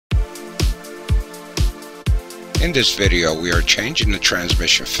In this video, we are changing the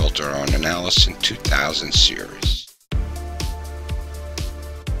transmission filter on an Allison 2000 series.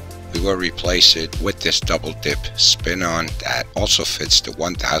 We will replace it with this double dip spin-on that also fits the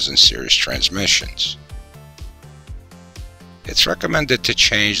 1000 series transmissions. It's recommended to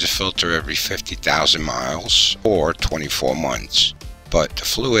change the filter every 50,000 miles or 24 months, but the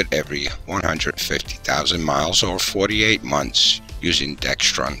fluid every 150,000 miles or 48 months using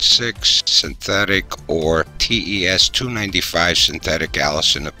Dexron VI synthetic or TES 295 synthetic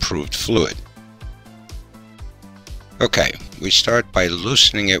Allison Approved fluid. Okay, we start by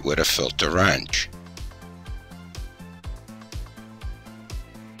loosening it with a filter wrench.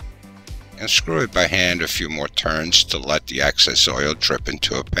 And screw it by hand a few more turns to let the excess oil drip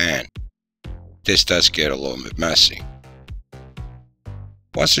into a pan. This does get a little bit messy.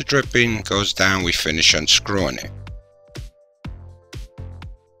 Once the dripping goes down, we finish unscrewing it.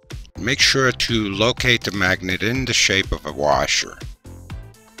 Make sure to locate the magnet in the shape of a washer.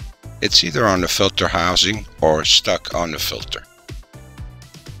 It's either on the filter housing or stuck on the filter.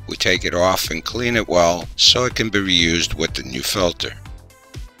 We take it off and clean it well so it can be reused with the new filter.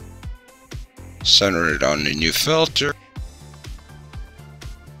 Center it on the new filter.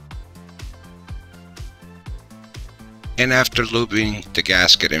 And after lubing the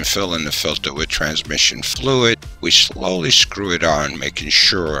gasket and filling the filter with transmission fluid, we slowly screw it on, making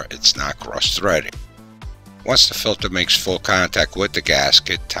sure it's not cross-threading. Once the filter makes full contact with the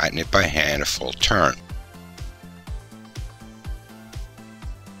gasket, tighten it by hand a full turn.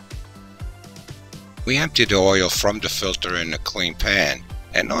 We empty the oil from the filter in a clean pan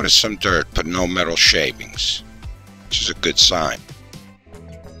and notice some dirt but no metal shavings, which is a good sign.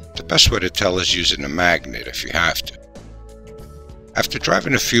 The best way to tell is using a magnet if you have to. After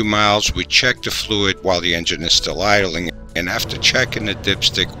driving a few miles, we check the fluid while the engine is still idling, and after checking the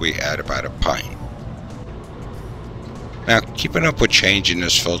dipstick, we add about a pint. Now, keeping up with changing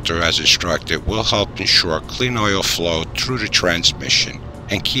this filter as instructed will help ensure clean oil flow through the transmission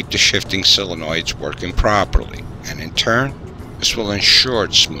and keep the shifting solenoids working properly, and in turn, this will ensure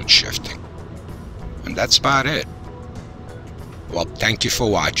smooth shifting. And that's about it. Well, thank you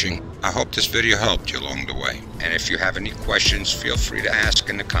for watching. I hope this video helped you along the way. And if you have any questions, feel free to ask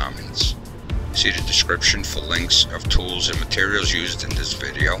in the comments. See the description for links of tools and materials used in this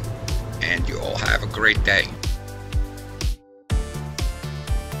video. And you all have a great day.